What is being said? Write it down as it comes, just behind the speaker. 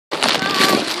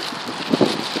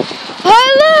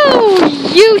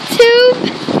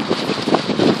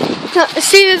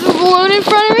See this balloon in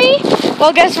front of me?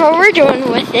 Well, guess what we're doing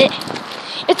with it?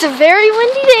 It's a very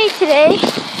windy day today,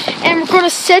 and we're going to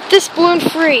set this balloon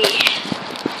free.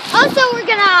 Also, we're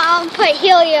going to put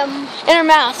helium in our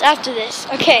mouths after this.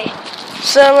 Okay,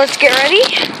 so let's get ready.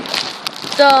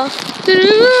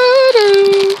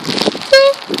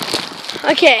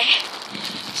 Okay,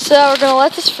 so we're going to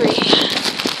let this free.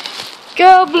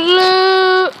 Go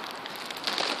balloon!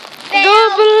 Go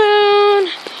balloon!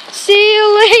 See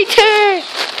you later!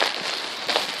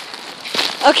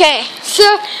 Okay, so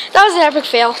that was an epic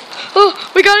fail. Oh,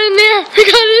 we got it in there! We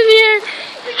got it in the air!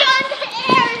 We got in the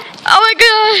air! Oh my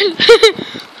god!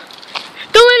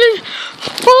 Don't let it...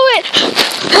 Follow it!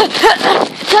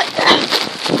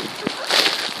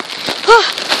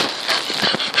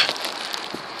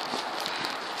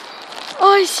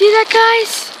 Oh, you see that,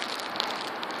 guys?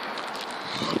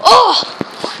 Oh!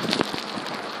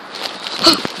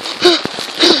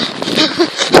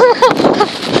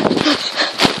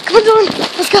 Come on, Dylan.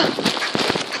 Let's go.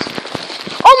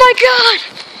 Oh my god!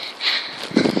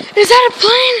 Is that a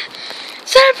plane?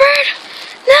 Is that a bird?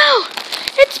 No!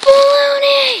 It's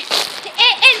ballooning!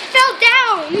 It fell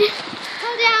down.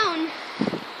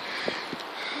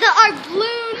 Our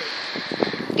balloon.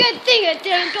 Good thing it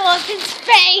didn't go up in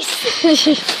space.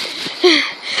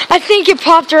 I think it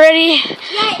popped already.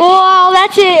 Yeah. Well,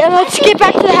 that's it. Let's get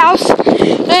back to the house.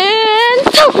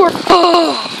 And teleport.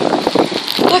 Oh.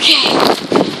 Okay.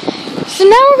 So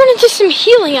now we're going to do some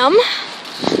helium.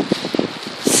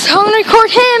 So I'm going to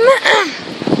record him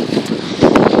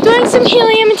doing some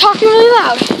helium and talking really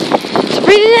loud. So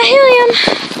breathe in that helium.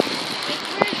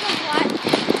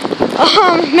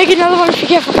 Make another one if you're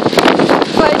careful.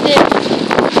 But I did.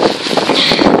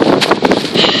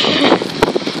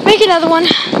 Make another one.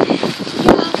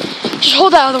 Just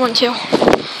hold that other one too.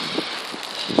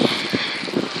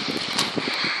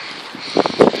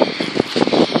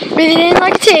 Breathe it in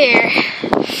like a tear.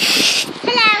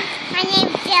 Hello, my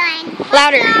name's Dylan.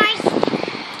 Louder. Yours?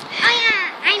 Oh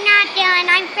yeah, I'm not Dylan,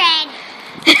 I'm Fred.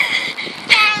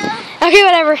 Hello. Okay,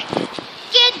 whatever.